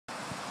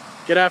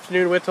Good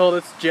afternoon, Whithold.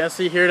 It's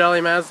Jesse here at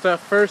Edmonton Mazda.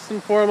 First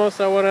and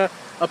foremost, I want to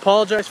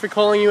apologize for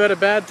calling you at a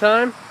bad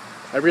time.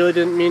 I really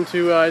didn't mean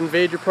to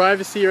invade your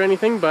privacy or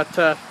anything, but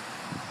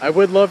I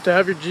would love to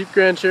have your Jeep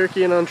Grand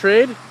Cherokee in on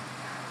trade.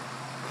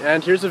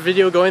 And here's a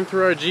video going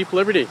through our Jeep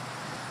Liberty.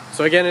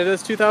 So again, it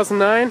is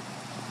 2009.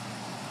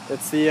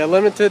 It's the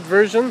limited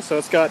version, so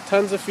it's got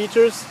tons of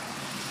features.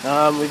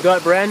 We've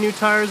got brand new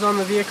tires on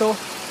the vehicle.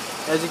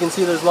 As you can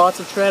see, there's lots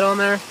of tread on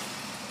there.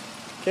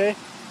 Okay.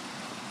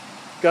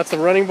 Got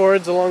some running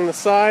boards along the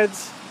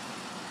sides.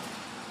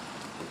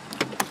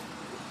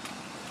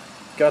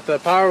 Got the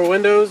power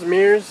windows,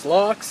 mirrors,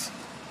 locks.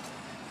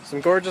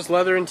 Some gorgeous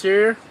leather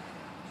interior.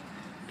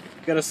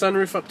 Got a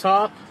sunroof up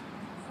top.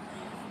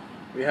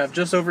 We have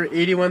just over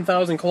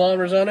 81,000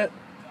 kilometers on it.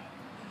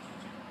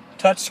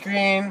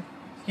 Touchscreen,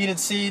 heated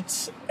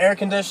seats, air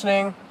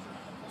conditioning,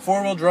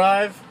 four-wheel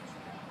drive.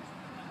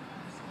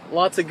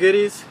 Lots of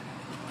goodies.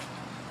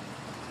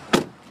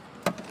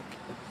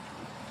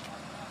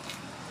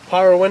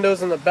 Power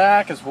windows in the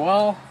back as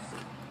well.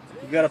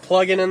 You've got a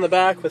plug-in in the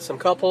back with some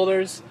cup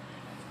holders.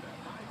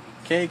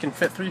 Okay, you can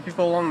fit 3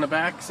 people along the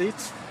back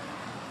seats.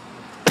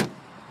 Let's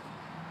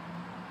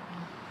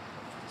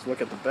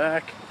look at the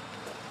back.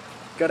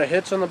 Got a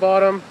hitch on the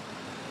bottom.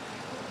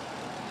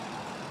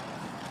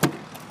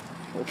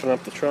 Open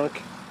up the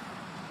trunk.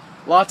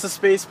 Lots of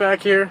space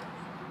back here.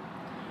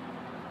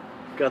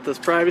 Got this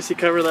privacy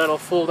cover that'll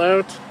fold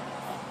out.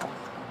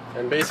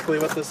 And basically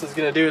what this is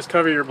going to do is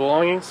cover your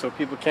belongings so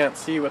people can't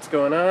see what's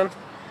going on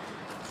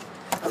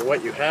or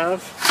what you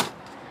have.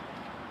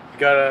 You've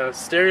got a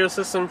stereo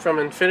system from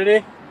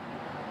Infinity.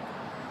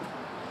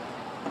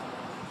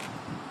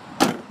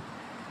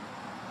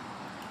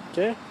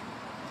 Okay.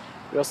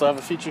 We also have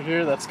a feature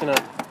here that's going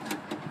to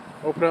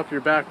open up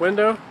your back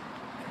window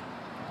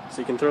so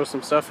you can throw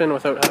some stuff in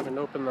without having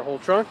to open the whole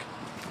trunk.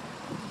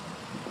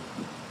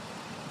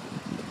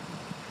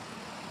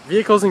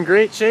 Vehicle's in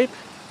great shape.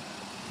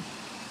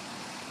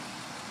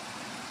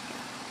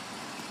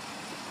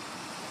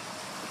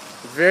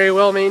 Very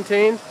well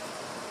maintained.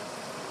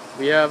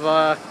 We have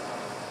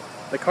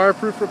the car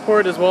proof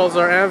report as well as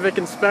our AMVIC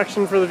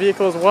inspection for the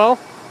vehicle as well.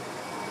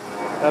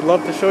 I'd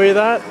love to show you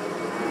that.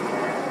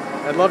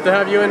 I'd love to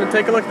have you in and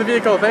take a look at the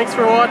vehicle. Thanks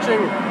for watching.